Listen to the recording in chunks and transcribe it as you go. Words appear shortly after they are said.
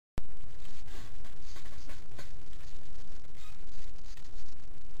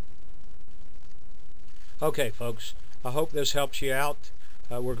Okay, folks, I hope this helps you out.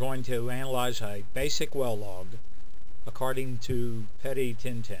 We're going to analyze a basic well log according to Petty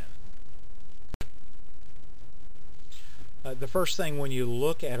 1010. The first thing when you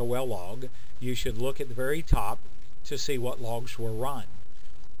look at a well log, you should look at the very top to see what logs were run.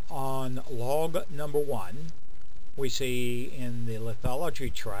 On log number 1, we see in the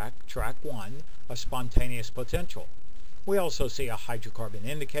lithology track 1, a spontaneous potential. We also see a hydrocarbon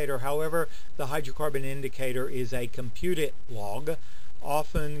indicator. However, the hydrocarbon indicator is a computed log,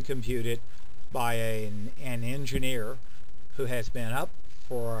 often computed by an engineer who has been up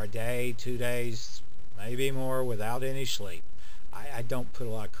for a day, 2 days, maybe more without any sleep. I don't put a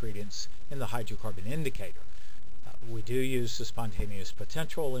lot of credence in the hydrocarbon indicator. We do use the spontaneous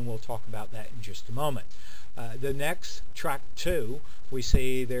potential, and we'll talk about that in just a moment. The next, track 2, we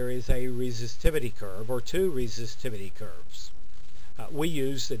see there is a resistivity curve, or 2 resistivity curves. We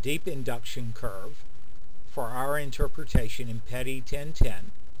use the deep induction curve for our interpretation in Petty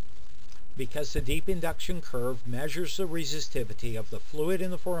 1010 because the deep induction curve measures the resistivity of the fluid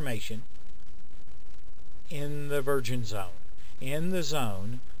in the formation in the virgin zone, in the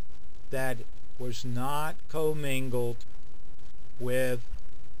zone that was not commingled with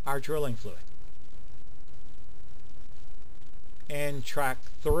our drilling fluid. In track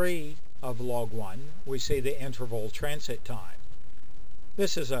 3 of log 1, we see the interval transit time.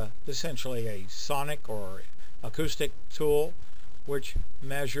 This is essentially a sonic or acoustic tool which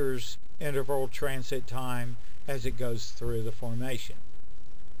measures interval transit time as it goes through the formation.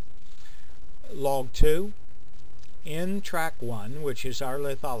 Log 2, in track 1, which is our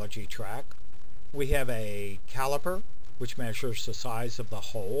lithology track, we have a caliper which measures the size of the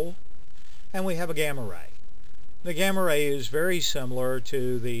hole, and we have a gamma ray. The gamma ray is very similar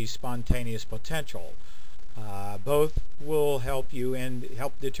to the spontaneous potential. Both will help you and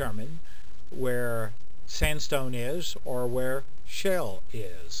help determine where sandstone is or where shale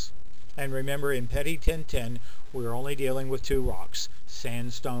is. And remember, in Petty 1010, we're only dealing with 2 rocks,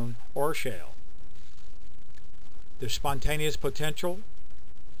 sandstone or shale. The spontaneous potential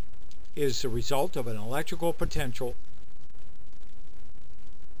is the result of an electrical potential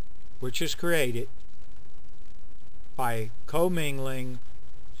which is created by commingling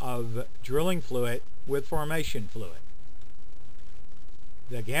of drilling fluid with formation fluid.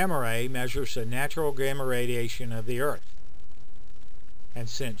 The gamma ray measures the natural gamma radiation of the Earth. And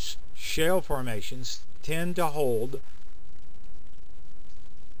since shale formations tend to hold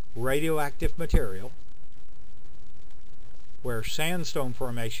radioactive material, where sandstone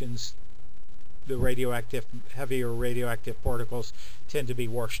formations, the heavier radioactive particles tend to be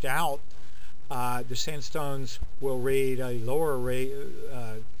washed out, the sandstones will read a lower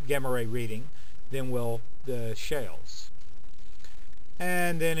gamma ray reading than will the shales.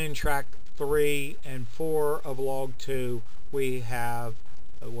 And then in track 3 and 4 of log 2, we have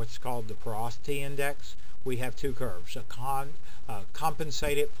what's called the porosity index. We have 2 curves, a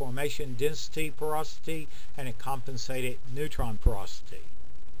compensated formation density porosity and a compensated neutron porosity.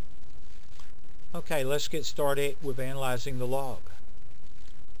 Okay, let's get started with analyzing the log.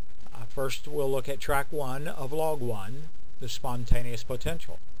 First, we'll look at track 1 of log 1, the spontaneous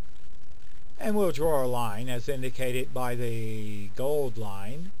potential. And we'll draw a line as indicated by the gold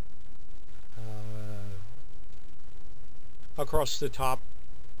line across the top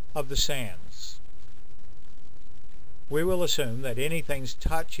of the sands. We will assume that anything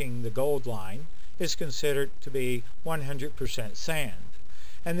touching the gold line is considered to be 100% sand.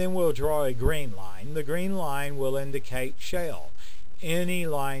 And then we'll draw a green line. The green line will indicate shale. Any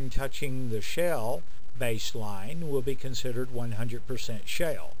line touching the shale baseline will be considered 100%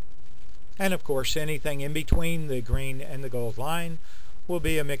 shale. And of course, anything in between the green and the gold line will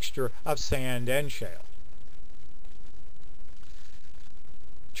be a mixture of sand and shale.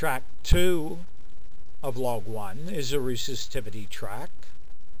 Track 2 of log 1 is a resistivity track,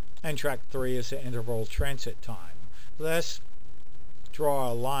 and track 3 is the interval transit time. Let's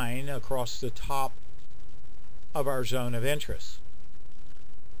draw a line across the top of our zone of interest.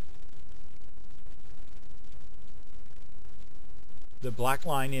 The black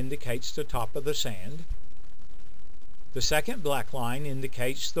line indicates the top of the sand. The second black line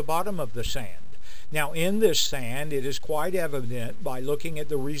indicates the bottom of the sand. Now, in this sand, it is quite evident by looking at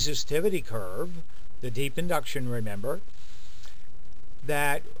the resistivity curve, the deep induction, remember,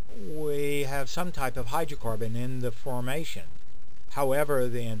 that we have some type of hydrocarbon in the formation. However,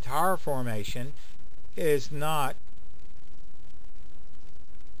 the entire formation is not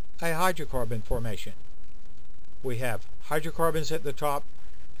a hydrocarbon formation. We have hydrocarbons at the top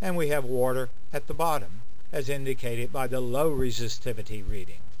and we have water at the bottom, as indicated by the low resistivity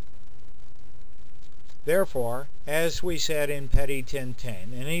reading. Therefore, as we said in Petty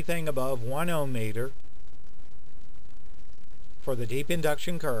 1010, anything above 1 ohm meter for the deep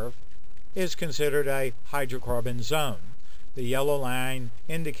induction curve is considered a hydrocarbon zone. The yellow line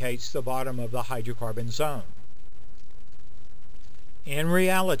indicates the bottom of the hydrocarbon zone. In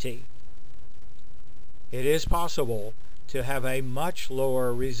reality, it is possible to have a much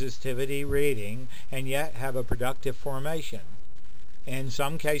lower resistivity reading and yet have a productive formation. In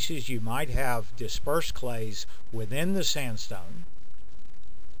some cases, you might have dispersed clays within the sandstone,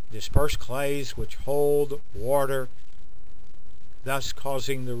 dispersed clays which hold water, thus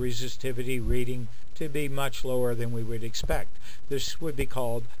causing the resistivity reading to be much lower than we would expect. This would be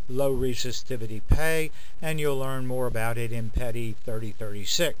called low resistivity pay, and you'll learn more about it in Petty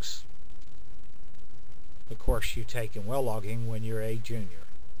 3036, the course you take in well logging when you're a junior.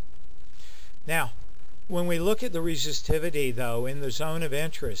 Now, when we look at the resistivity, though, in the zone of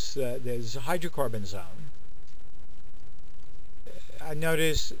interest, there's a hydrocarbon zone, I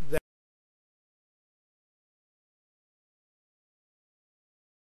notice that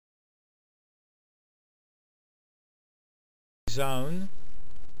zone,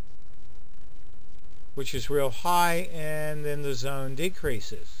 which is real high, and then the zone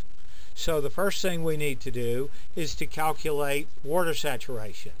decreases. So the first thing we need to do is to calculate water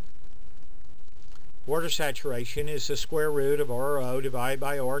saturation. Water saturation is the square root of RO divided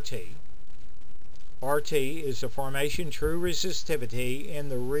by RT. RT is the formation true resistivity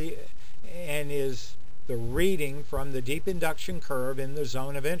and is the reading from the deep induction curve in the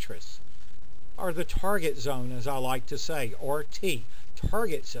zone of interest, or the target zone, as I like to say, RT,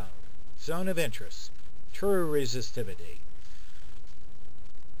 target zone, zone of interest, true resistivity.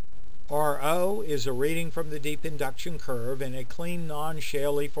 RO is a reading from the deep induction curve in a clean,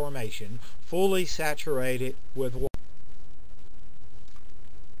 non-shaly formation, fully saturated with water.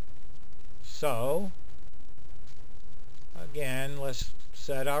 So, again, let's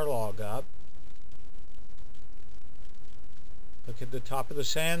set our log up. Look at the top of the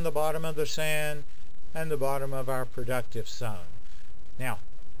sand, the bottom of the sand, and the bottom of our productive zone. Now,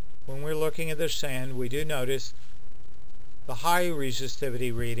 when we're looking at the sand, we do notice the high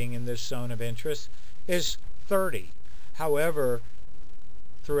resistivity reading in this zone of interest is 30. However,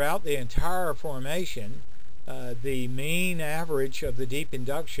 throughout the entire formation, the mean average of the deep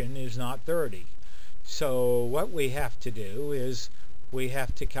induction is not 30. So what we have to do is we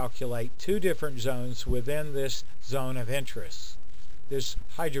have to calculate two different zones within this zone of interest, this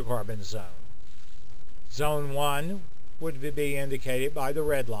hydrocarbon zone. Zone 1 would be indicated by the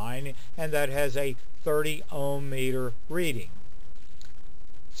red line, and that has a 30 ohm meter reading.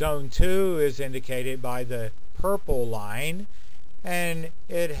 Zone 2 is indicated by the purple line, and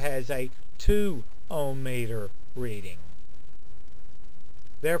it has a 2 ohm meter reading.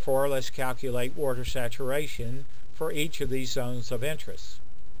 Therefore, let's calculate water saturation for each of these zones of interest.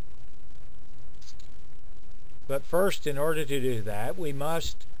 But first, in order to do that, we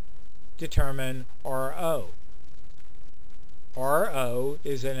must determine RO. RO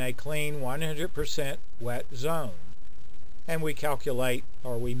is in a clean 100% wet zone, and we calculate,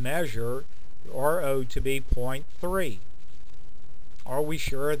 or we measure, RO to be 0.3. Are we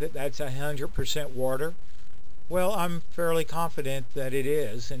sure that that's 100% water? Well, I'm fairly confident that it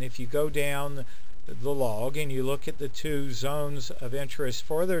is, and if you go down the log and you look at the two zones of interest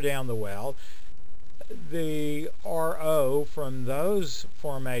further down the well, the RO from those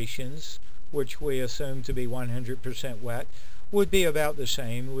formations, which we assume to be 100% wet, would be about the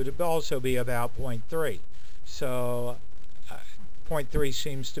same, would also be about 0.3. So 0.3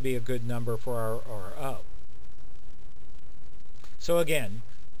 seems to be a good number for our RO. So again,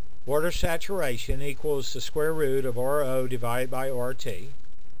 water saturation equals the square root of RO divided by RT.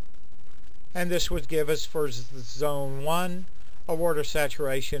 And this would give us for zone 1 a water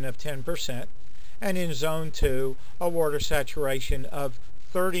saturation of 10%, and in zone 2 a water saturation of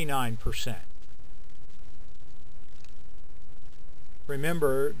 39%.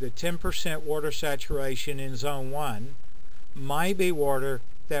 Remember, the 10% water saturation in zone 1 might be water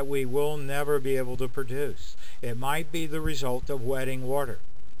that we will never be able to produce. It might be the result of wetting water.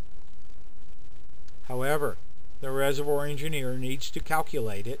 However, the reservoir engineer needs to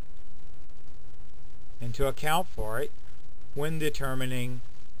calculate it and to account for it when determining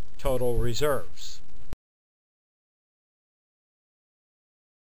total reserves.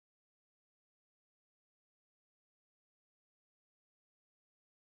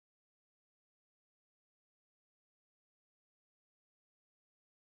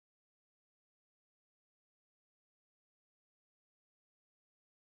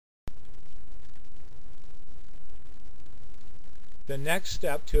 The next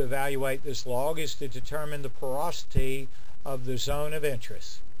step to evaluate this log is to determine the porosity of the zone of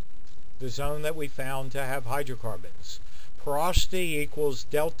interest, the zone that we found to have hydrocarbons. Porosity equals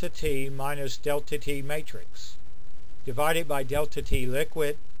delta T minus delta T matrix, divided by delta T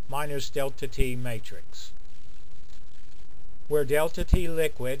liquid minus delta T matrix, where delta T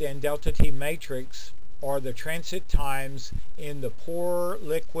liquid and delta T matrix are the transit times in the pore,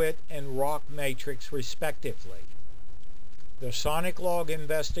 liquid, and rock matrix respectively. The sonic log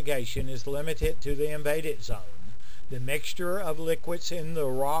investigation is limited to the invaded zone. The mixture of liquids in the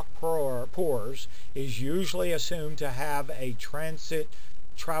rock pores is usually assumed to have a transit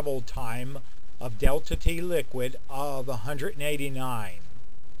travel time of delta T liquid of 189.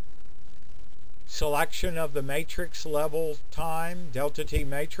 Selection of the matrix level time, delta T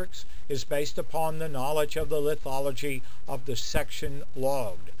matrix, is based upon the knowledge of the lithology of the section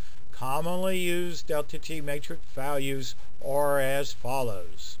logged. Commonly used delta T matrix values are as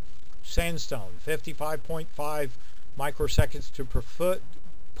follows. Sandstone, 55.5 microseconds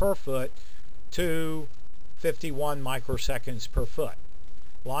per foot to 51 microseconds per foot.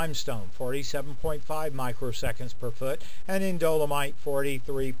 Limestone, 47.5 microseconds per foot, and in dolomite,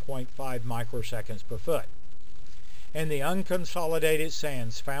 43.5 microseconds per foot. In the unconsolidated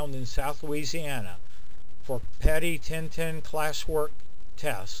sands found in South Louisiana for petty 1010 classwork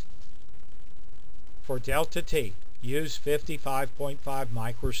tests, for delta T, use 55.5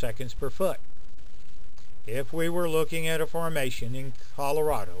 microseconds per foot. If we were looking at a formation in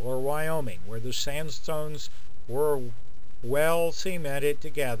Colorado or Wyoming where the sandstones were well cemented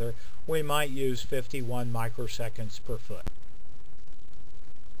together, we might use 51 microseconds per foot.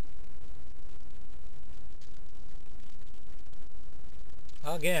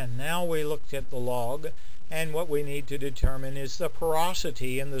 Again, now we looked at the log, and what we need to determine is the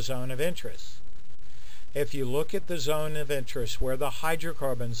porosity in the zone of interest. If you look at the zone of interest where the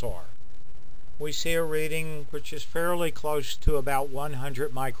hydrocarbons are, we see a reading which is fairly close to about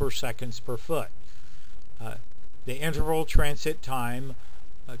 100 microseconds per foot. The interval transit time,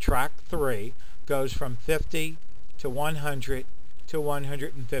 track 3, goes from 50 to 100 to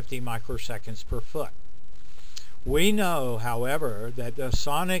 150 microseconds per foot. We know, however, that the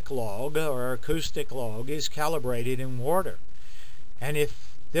sonic log or acoustic log is calibrated in water. And if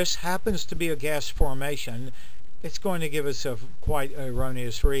this happens to be a gas formation, it's going to give us a quite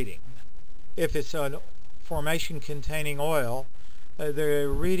erroneous reading. If it's a formation containing oil, the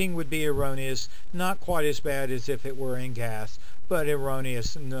reading would be erroneous, not quite as bad as if it were in gas, but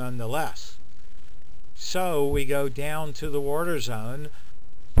erroneous nonetheless. So we go down to the water zone,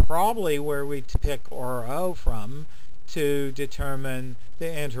 probably where we pick RO from, to determine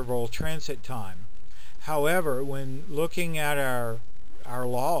the interval transit time. However, when looking at our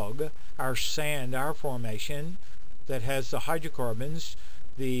log, our sand, our formation that has the hydrocarbons,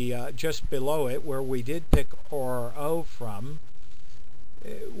 just below it where we did pick RO from,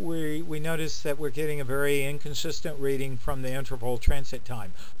 we notice that we're getting a very inconsistent reading from the interval transit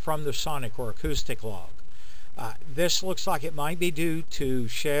time from the sonic or acoustic log. This looks like it might be due to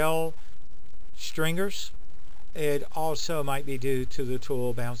shell stringers. It also might be due to the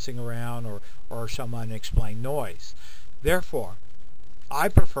tool bouncing around or some unexplained noise. Therefore, I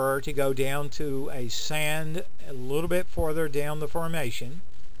prefer to go down to a sand a little bit further down the formation,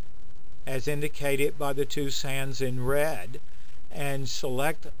 as indicated by the two sands in red, and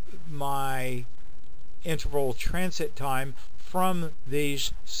select my interval transit time from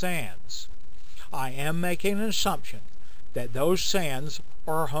these sands. I am making an assumption that those sands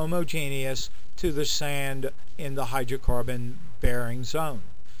are homogeneous to the sand in the hydrocarbon bearing zone.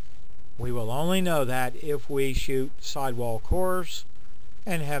 We will only know that if we shoot sidewall cores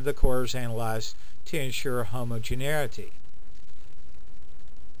and have the cores analyzed to ensure homogeneity.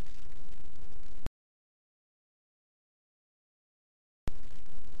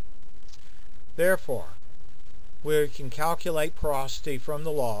 Therefore, we can calculate porosity from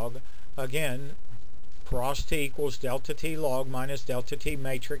the log. Again, porosity equals delta T log minus delta T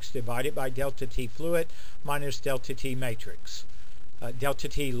matrix divided by delta T fluid minus delta T matrix. Delta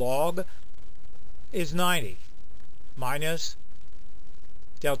T log is 90 minus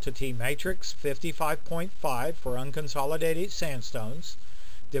delta T matrix 55.5 for unconsolidated sandstones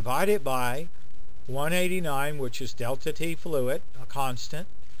divided by 189, which is delta T fluid, a constant,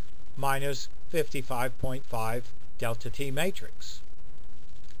 minus 55.5 delta T matrix.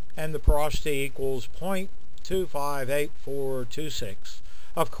 And the porosity equals 0.258426.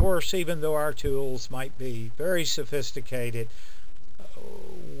 Of course, even though our tools might be very sophisticated,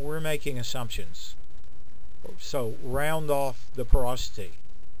 we're making assumptions. So round off the porosity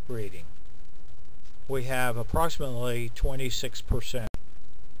reading. we have approximately 26%.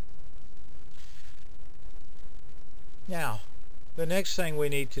 Now, the next thing we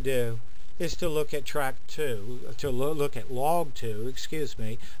need to do is to look at track 2, look at log 2,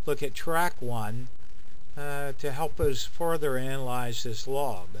 look at track 1 to help us further analyze this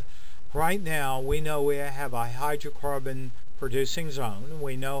log. Right now, we know we have a hydrocarbon producing zone.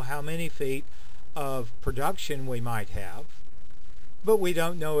 We know how many feet of production we might have, but we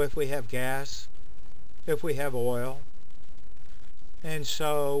don't know if we have gas, if we have oil. And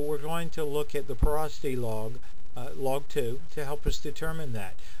so we're going to look at the porosity log, log 2, to help us determine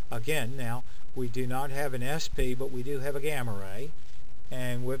that. Again, now, we do not have an SP, but we do have a gamma ray.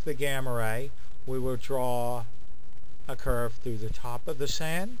 And with the gamma ray, we will draw a curve through the top of the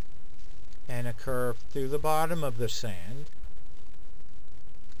sand and a curve through the bottom of the sand.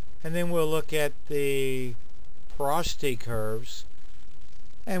 And then we'll look at the porosity curves,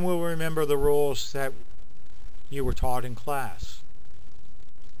 and we'll remember the rules that you were taught in class.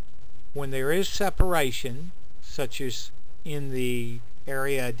 When there is separation, such as in the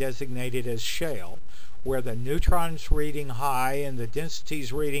area designated as shale, where the neutron's reading high and the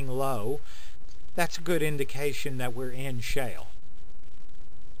density's reading low, that's a good indication that we're in shale.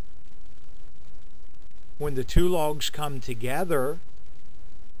 When the two logs come together,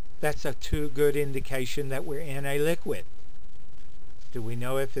 that's a good indication that we're in a liquid. Do we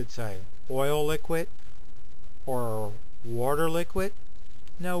know if it's a oil liquid or water liquid?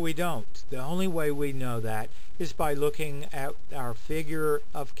 No, we don't. The only way we know that is by looking at our figure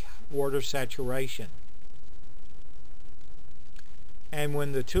of water saturation. And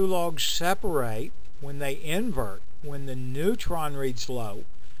when the two logs separate, when they invert, when the neutron reads low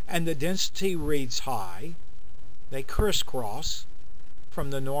and the density reads high, they crisscross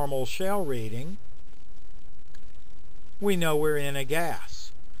from the normal shale reading, we know we're in a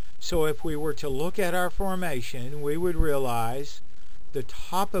gas. So if we were to look at our formation, we would realize the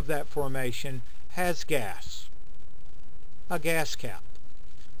top of that formation has gas, a gas cap.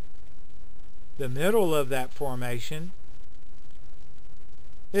 The middle of that formation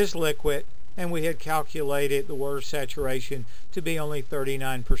is liquid, and we had calculated the water saturation to be only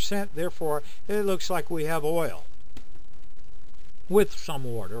 39%. Therefore, it looks like we have oil, with some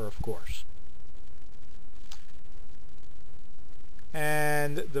water, of course.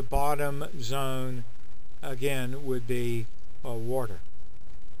 And the bottom zone, again, would be water.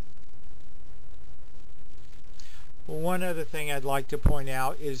 One other thing I'd like to point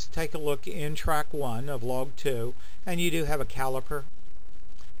out is take a look in track 1 of log 2, and you do have a caliper.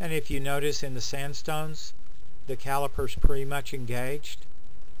 And if you notice in the sandstones, the caliper's pretty much engaged.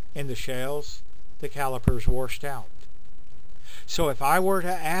 In the shales, the caliper's washed out. So if I were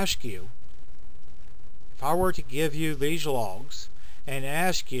to ask you, if I were to give you these logs and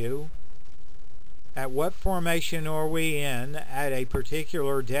ask you, at what formation are we in at a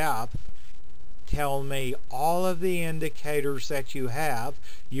particular depth, tell me all of the indicators that you have,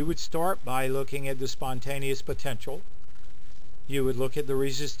 you would start by looking at the spontaneous potential. You would look at the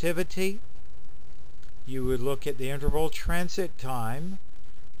resistivity. You would look at the interval transit time,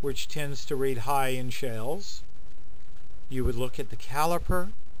 which tends to read high in shales. You would look at the caliper.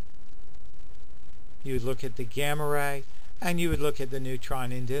 You would look at the gamma ray, and you would look at the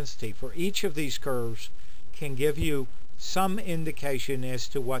neutron intensity. For each of these curves can give you some indication as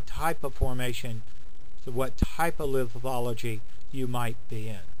to what type of formation, what type of lithology you might be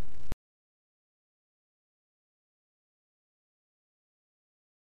in.